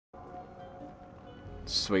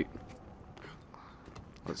Sweet.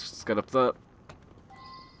 Let's just get up there.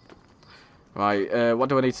 Right, what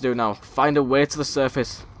do I need to do now? Find a way to the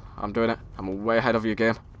surface. I'm doing it. I'm way ahead of you,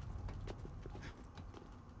 game.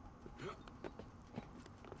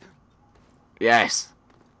 Yes!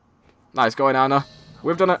 Nice going, Arno.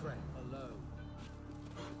 We've done it.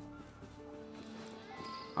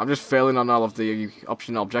 I'm just failing on all of the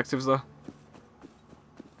optional objectives, though.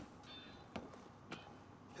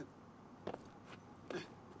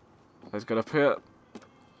 Let's get up here.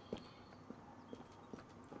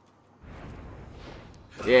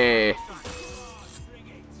 Yeah.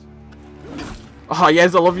 Oh,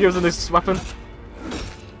 yes, I love using this weapon.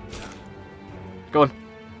 Go on.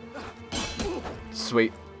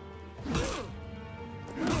 Sweet.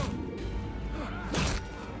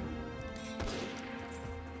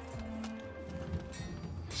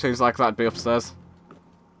 Seems like that'd be upstairs.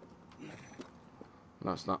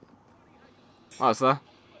 No, it's not. Oh, it's there.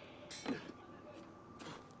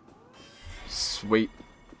 Sweet.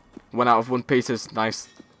 Went out of one pieces. Nice.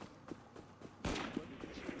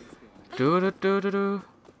 Do.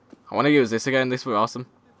 I want to use this again. This would be awesome.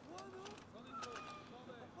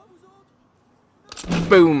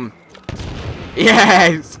 Boom.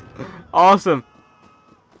 Yes. Awesome.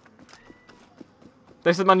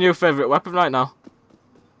 This is my new favourite weapon right now.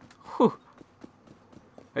 Whew.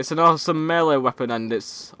 It's an awesome melee weapon and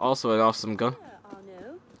it's also an awesome gun.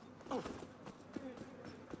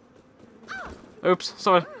 Oops,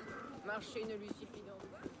 sorry.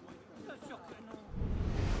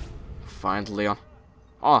 Find Leon.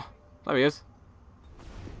 Oh, there he is.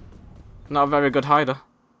 Not a very good hider.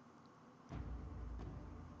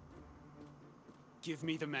 Give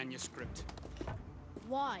me the manuscript.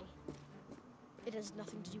 Why? It has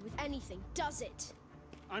nothing to do with anything, does it?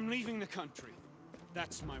 I'm leaving the country.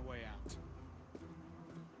 That's my way out.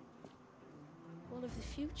 What of the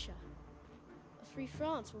future? A free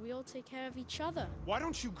France where we all take care of each other. Why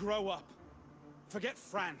don't you grow up? Forget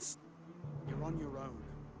France. You're on your own.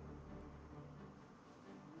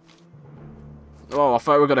 Oh, I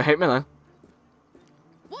thought you were gonna hit me then.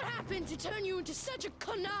 What happened to turn you into such a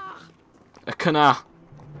connard? A canard.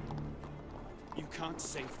 You can't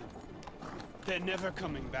save them. They're never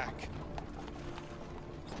coming back.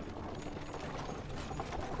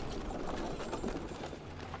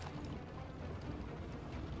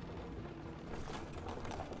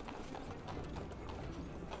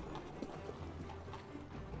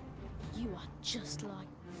 You are just like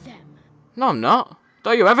them. No, I'm not.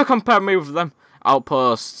 Don't you ever compare me with them.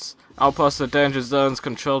 Outposts. Outposts are danger zones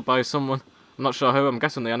controlled by someone. I'm not sure who, I'm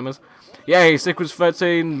guessing the enemies. Yay, sequence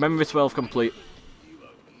 13, memory 12 complete.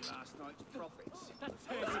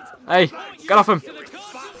 Hey, get off him!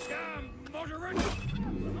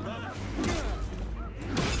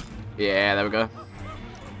 Yeah, there we go.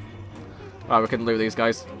 Right, we can loot these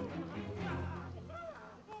guys.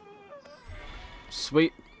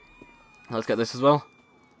 Sweet. Let's get this as well.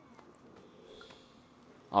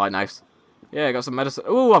 Oh, nice. Yeah, I got some medicine.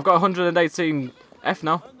 Ooh, I've got 118 F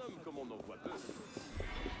now.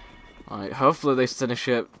 Alright, hopefully this thinner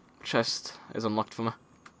shape chest is unlocked for me.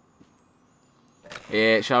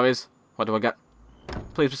 Yeah, it sure is. What do I get?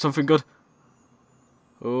 Please be something good.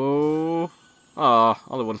 Oh,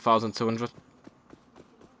 only 1,200.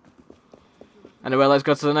 Anyway, let's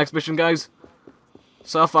go to the next mission, guys.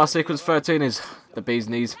 So far, sequence 13 is the bee's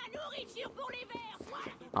knees.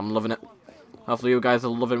 I'm loving it. Hopefully you guys are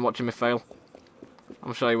loving watching me fail.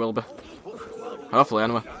 I'm sure you will be. Hopefully,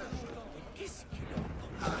 anyway.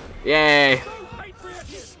 Yay!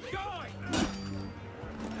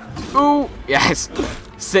 Ooh! Yes!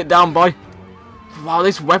 Sit down, boy! Wow,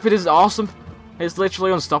 this weapon is awesome. It's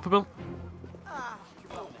literally unstoppable.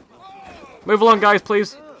 Move along, guys,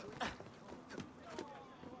 please.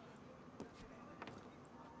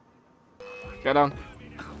 Get down.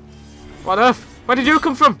 What on earth? Where did you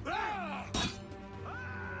come from?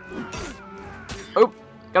 Oh,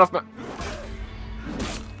 get off me.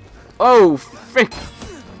 Oh, frick.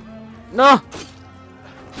 No.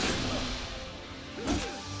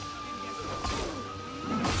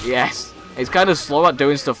 Yes. He's kind of slow at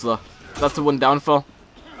doing stuff, though. That's the one downfall.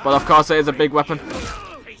 But of course, it is a big weapon.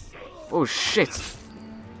 Oh, shit.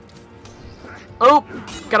 Oh,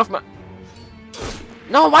 get off me.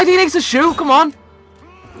 No, why do you need to shoot? Come on.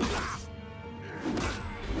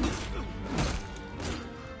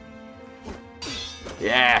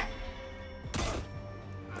 Yeah.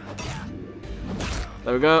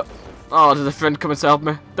 There we go. Oh, there's a friend coming to help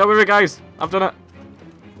me. Don't worry, guys. I've done it.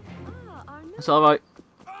 It's alright.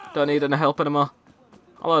 Don't need any help anymore.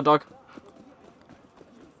 Hello, dog.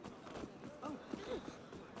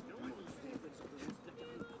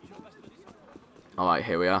 Alright,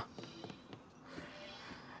 here we are.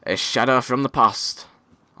 A shadow from the past.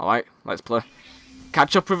 Alright, let's play.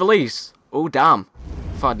 Catch up with Elise. Oh, damn.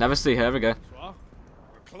 Thought I'd never see her again. We're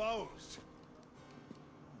closed.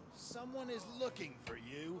 Someone is looking for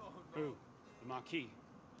you. Who? The Marquis.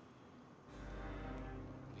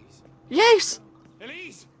 Elise? Yes!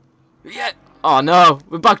 Elise! Yeah! Oh no,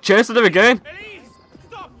 we're back chasing her again. Elise!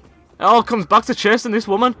 Stop! It all comes back to chasing this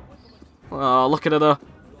woman. Oh, look at her though.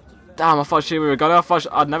 Damn, I thought she were gone. I thought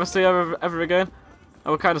I'd never see her ever again. I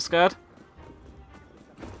was kind of scared.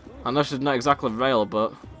 I know she's not exactly real,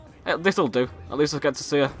 but this'll do. At least I get to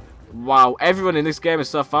see her. Wow, everyone in this game is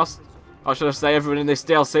so fast. Or should I say everyone in this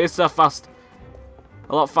DLC is so fast.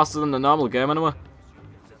 A lot faster than the normal game anyway.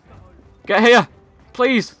 Get here!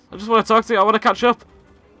 Please! I just want to talk to you. I want to catch up.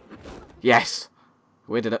 Yes!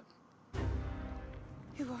 We did it.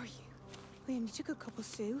 Who are you? We only took a couple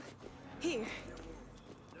sous. Here.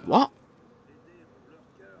 What?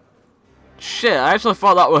 Shit, I actually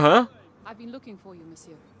thought that were her. I've been looking for you,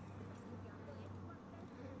 monsieur.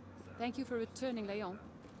 Thank you for returning Leon.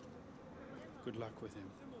 Good luck with him.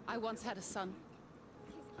 I once had a son.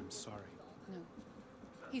 I'm sorry. No.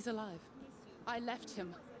 He's alive. I left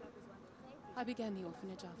him. I began the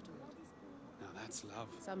orphanage afterward. Now that's love.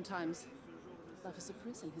 Sometimes love is a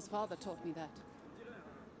prison. His father taught me that.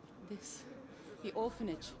 This, the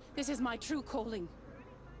orphanage, this is my true calling.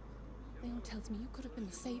 Leon tells me you could have been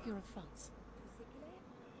the savior of France.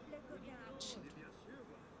 Children.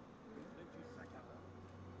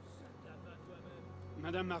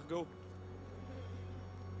 Madame Margot.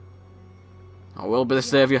 I will be the You are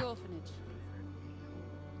savior. the orphanage.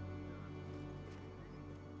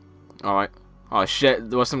 Alright. Oh shit,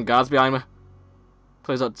 there were some guards behind me.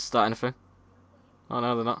 Please don't start anything. Oh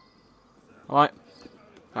no, they're not. Alright.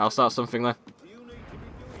 I'll start something then.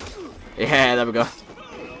 Yeah, there we go.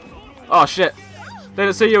 Oh shit.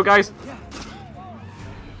 Didn't see you guys.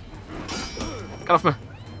 Get off me.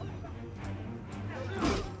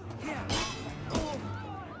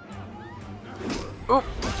 Oh,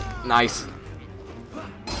 nice.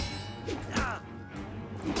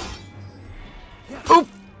 Oh,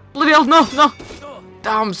 bloody hell, no, no.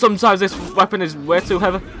 Damn, sometimes this weapon is way too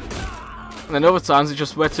heavy. And then other times it's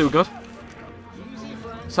just way too good.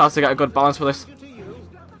 It's hard to get a good balance for this.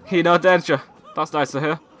 You know, danger. That's nice to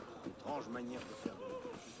hear.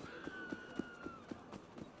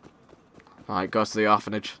 Alright, goes to the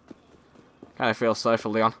orphanage. Kinda feel sorry for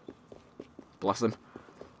Leon. Bless him.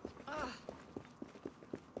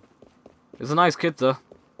 He's a nice kid though.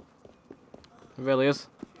 He really is.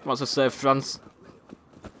 He wants to save France.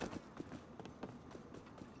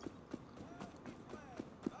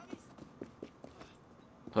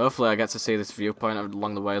 Hopefully I get to see this viewpoint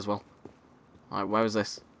along the way as well. Alright, where is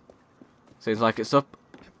this? Seems like it's up.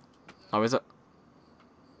 Oh, is it?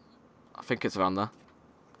 I think it's around there.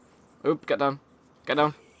 Oop, get down. Get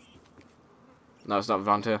down. No, it's not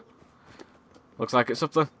around here. Looks like it's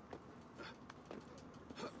up there.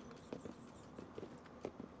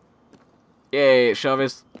 Yay, it sure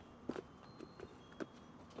is.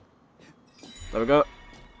 There we go.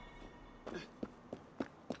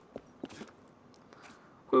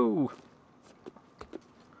 Woo.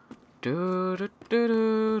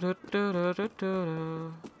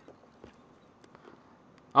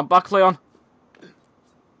 I'm back, Leon.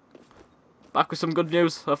 Back with some good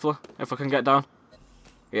news, hopefully, if I can get down.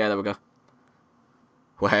 Yeah, there we go.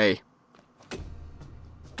 Way.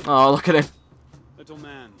 Oh, look at him. Little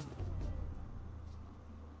man.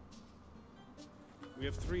 We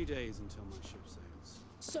have 3 days until my ship sails.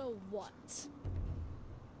 So what?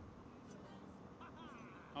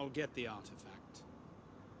 I'll get the artifact.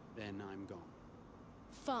 Then I'm gone.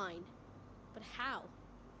 Fine. But how?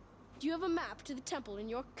 Do you have a map to the temple in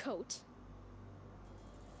your coat?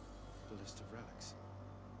 The list of relics.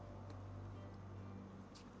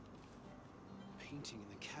 Painting in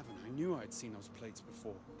the cavern. I knew I'd seen those plates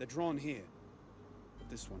before. They're drawn here. But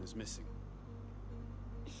this one is missing.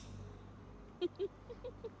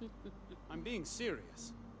 I'm being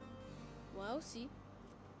serious. Well, see.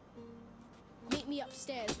 Meet me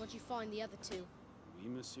upstairs once you find the other two. Oui,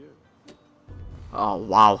 monsieur. Oh,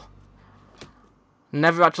 wow.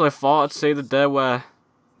 Never actually thought I'd see the day where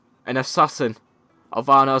an assassin of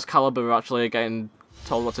Arno's caliber were actually getting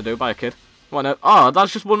told what to do by a kid. What no? Oh,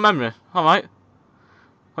 that's just one memory. Alright.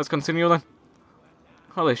 Let's continue then.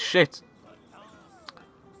 Holy shit.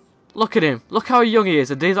 Look at him. Look how young he is,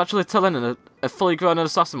 and he's actually telling a fully grown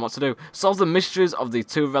assassin what to do. Solve the mysteries of the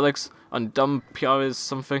two relics on Dom Pures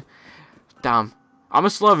something. Damn. I'm a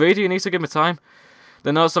slow reader, you need to give me time.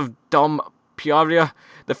 The notes of Dom Peoria.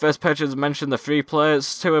 The first pages mention the 3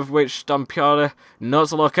 plates, 2 of which Don Peoria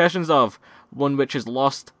notes the locations of, one which is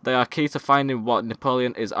lost. They are key to finding what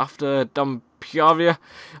Napoleon is after. Don Peoria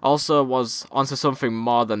also was onto something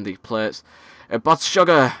more than the plates. But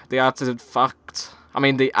Sugar, the architect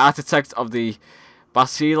of the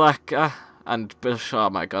Basilica, and oh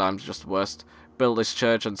my god, I'm just the worst, built this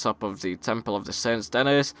church on top of the temple of the Saint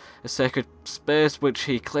Denis, a sacred space which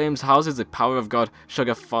he claims houses the power of God.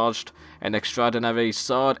 Sugar forged an extraordinary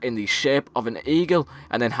sword in the shape of an eagle,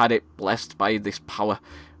 and then had it blessed by this power,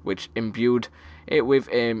 which imbued it with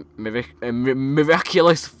a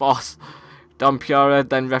miraculous force. Don Peoria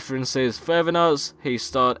then references further notes he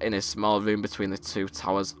stored in a small room between the 2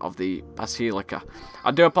 towers of the Basilica.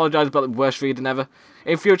 I do apologise about the worst reading ever.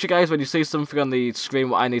 In future, guys, when you see something on the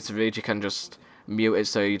screen what I need to read, you can just mute it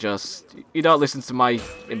so you don't listen to my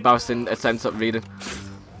embarrassing attempts at reading,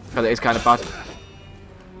 because it is kind of bad.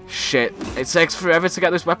 Shit, it takes forever to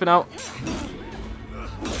get this weapon out.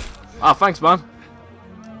 Oh, thanks, man.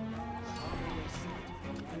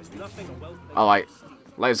 Alright.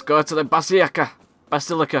 Let's go to the Basilica.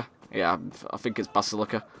 Yeah, I think it's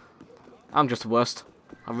Basilica. I'm just the worst.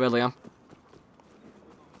 I really am.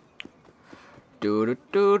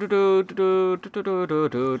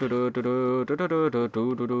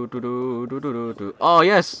 Oh,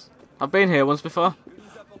 yes. I've been here once before.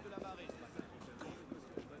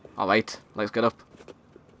 Alright, let's get up.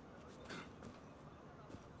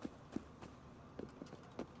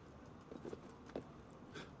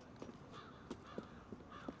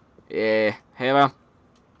 Yeah, here I am.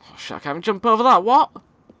 Oh shit, I can't even jump over that. What?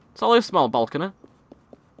 It's only a small balcony.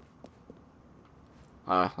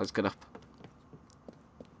 Alright, let's get up.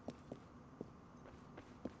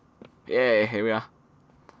 Yeah, here we are.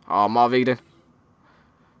 Oh, more reading.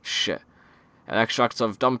 Shit. An extract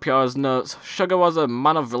of Don Peoria's notes. Sugar was a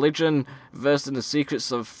man of religion, versed in the secrets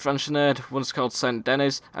of Franciade, once called Saint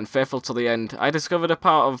Denis, and faithful to the end. I discovered a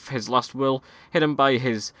part of his last will, hidden by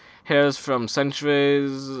his heirs from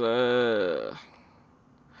centuries.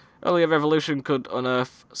 Only a revolution could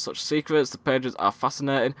unearth such secrets. The pages are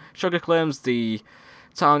fascinating. Sugar claims the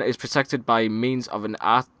town is protected by means of an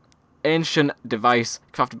ancient device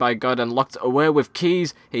crafted by God and locked away with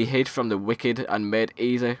keys he hid from the wicked and made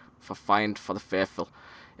easy for the faithful.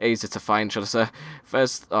 Easy to find, should I say.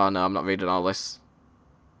 First, oh no, I'm not reading all this.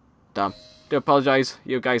 Damn. Do apologise.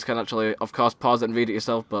 You guys can actually, of course, pause it and read it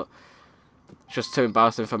yourself, but it's just too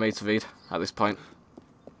embarrassing for me to read at this point.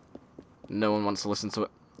 No one wants to listen to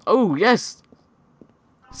it. Oh, yes!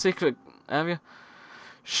 Secret area.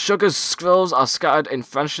 Sugar's scrolls are scattered in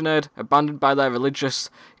Franciade, abandoned by their religious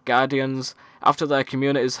guardians after their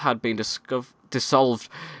communities had been dissolved.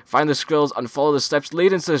 Find the scrolls and follow the steps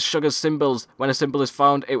leading to Sugar's symbols. When a symbol is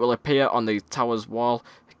found, it will appear on the tower's wall.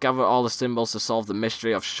 Gather all the symbols to solve the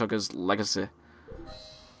mystery of Sugar's legacy.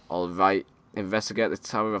 Alright, investigate the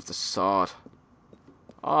Tower of the Sword.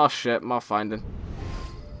 Oh shit, more finding.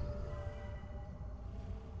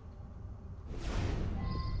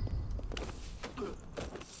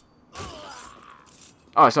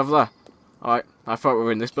 Oh, it's over there. Alright, I thought we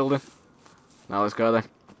were in this building. Now let's go then.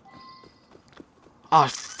 Oh,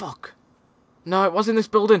 fuck. No, it was in this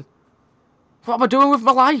building. What am I doing with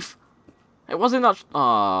my life? It wasn't that...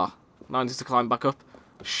 Ah, now I need to climb back up.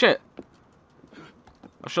 Shit.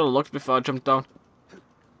 I should have looked before I jumped down.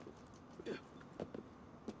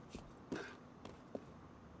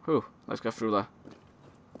 Whew, let's go through there.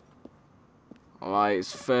 Alright,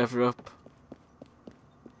 it's further up.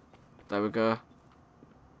 There we go.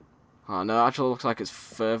 Oh no, it actually looks like it's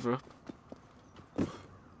further up.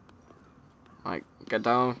 Right, get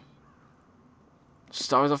down.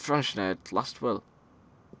 Stories of Franciade, last will.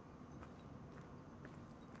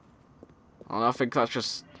 Oh, no, I think that's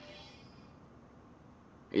just...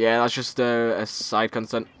 Yeah, that's just a side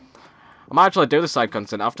content. I might actually do the side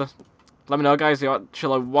content after. Let me know, guys, if you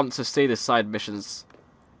actually want to see the side missions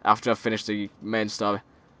after I've finished the main story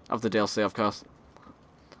of the DLC, of course.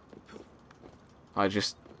 I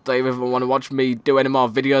just don't even want to watch me do any more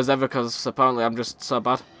videos ever, because apparently I'm just so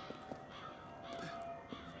bad.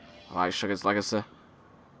 Alright, Sugar's legacy.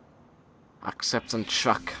 Accept and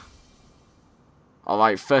track.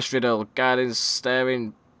 Alright, first riddle. Guardians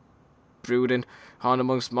staring, brooding, horn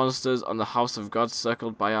amongst monsters on the house of God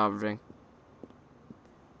circled by our ring.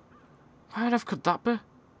 Where on earth could that be?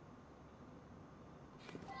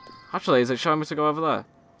 Actually, is it showing me to go over there?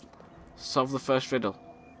 Solve the first riddle.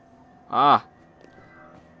 Ah.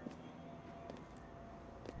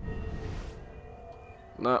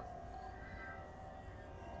 No.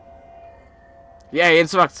 Yay,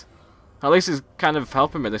 interact! At least he's kind of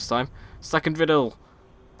helping me this time. Second riddle.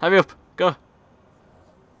 Hurry up, go.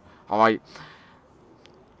 Alright.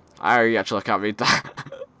 I actually can't read that.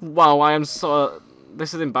 Wow, I am so...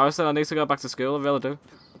 This is embarrassing. I need to go back to school. I really do.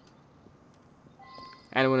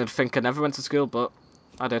 Anyone would think I never went to school, but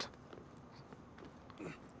I did.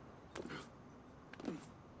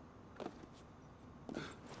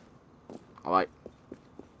 Alright.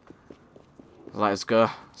 Let's go.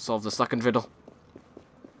 Solve the second riddle.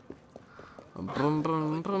 Boom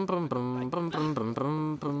boom boom boom boom boom boom boom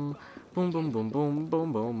boom boom. Boom boom boom boom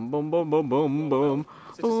boom boom boom boom boom boom boom.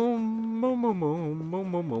 Boom boom boom boom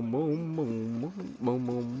boom boom boom boom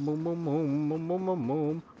boom boom boom boom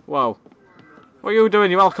boom. Wow. What are you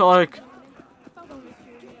doing, you alcoholic?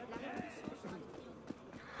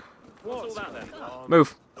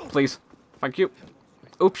 Move, please. Thank you.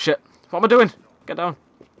 Oops, shit. What am I doing? Get down.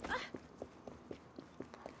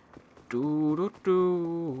 Do do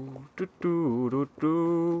do do do do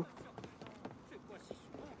do.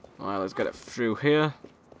 Alright, let's get it through here.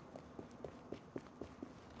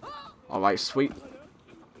 Alright, sweet.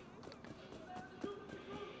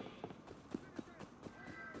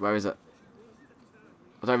 Where is it?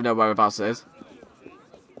 I don't even know whereabouts it is.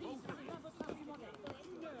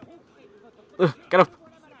 Get up!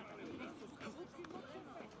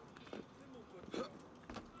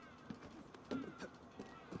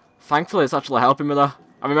 Thankfully, it's actually helping me though.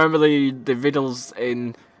 I remember the riddles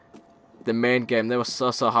in the main game, they were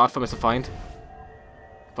so hard for me to find.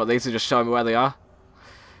 But these are just showing me where they are.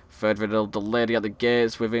 Third riddle, the lady at the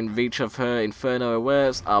gates within reach of her inferno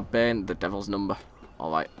awaits our bane, the devil's number.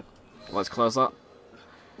 Alright, let's close that.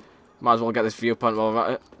 Might as well get this viewpoint while we're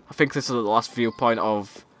at it. I think this is the last viewpoint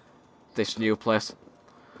of this new place.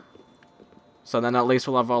 So then at least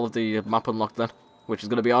we'll have all of the map unlocked then, which is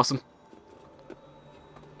going to be awesome.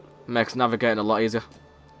 Makes navigating a lot easier.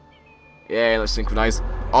 Yeah, let's synchronize.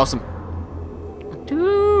 Awesome.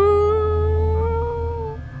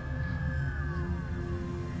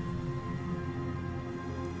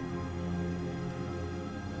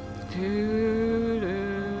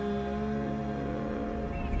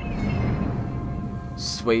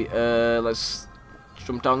 Sweet, let's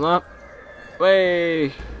jump down there.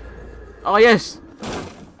 Way. Oh yes!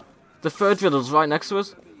 The third riddle's right next to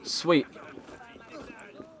us. Sweet.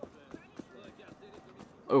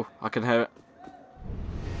 Oh, I can hear it.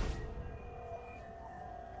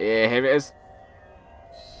 Yeah, here it is.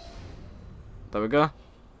 There we go.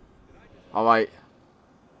 Alright.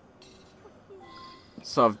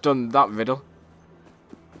 So I've done that riddle.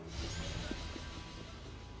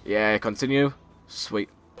 Yeah, continue. Sweet.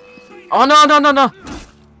 Oh no, no, no, no!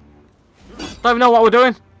 Don't even know what we're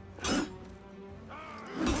doing.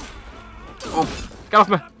 Oh, get off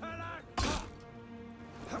me.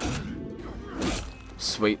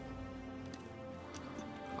 Sweet.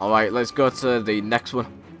 Alright, let's go to the next one.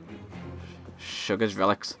 Sugar's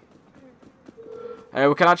relics.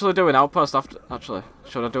 We can actually do an outpost after. Actually,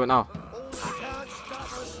 should I do it now?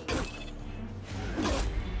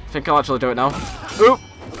 I think I'll actually do it now. Oop!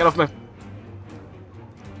 Get off me.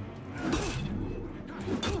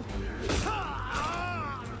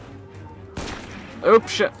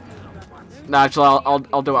 Oops, shit. Nah, actually,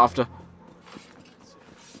 I'll do it after.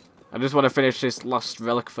 I just want to finish this last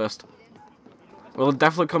relic first. We'll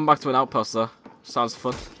definitely come back to an outpost though. Sounds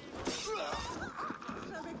fun.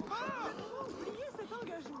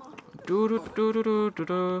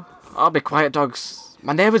 I'll be quiet, dogs.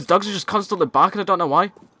 My neighbour's dogs are just constantly barking. I don't know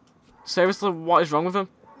why. Seriously, what is wrong with them?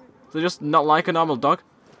 They're just not like a normal dog.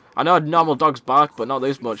 I know normal dogs bark, but not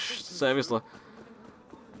this much. Seriously.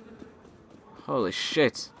 Holy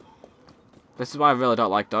shit. This is why I really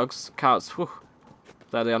don't like dogs. Cats, whew.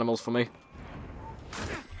 They're the animals for me.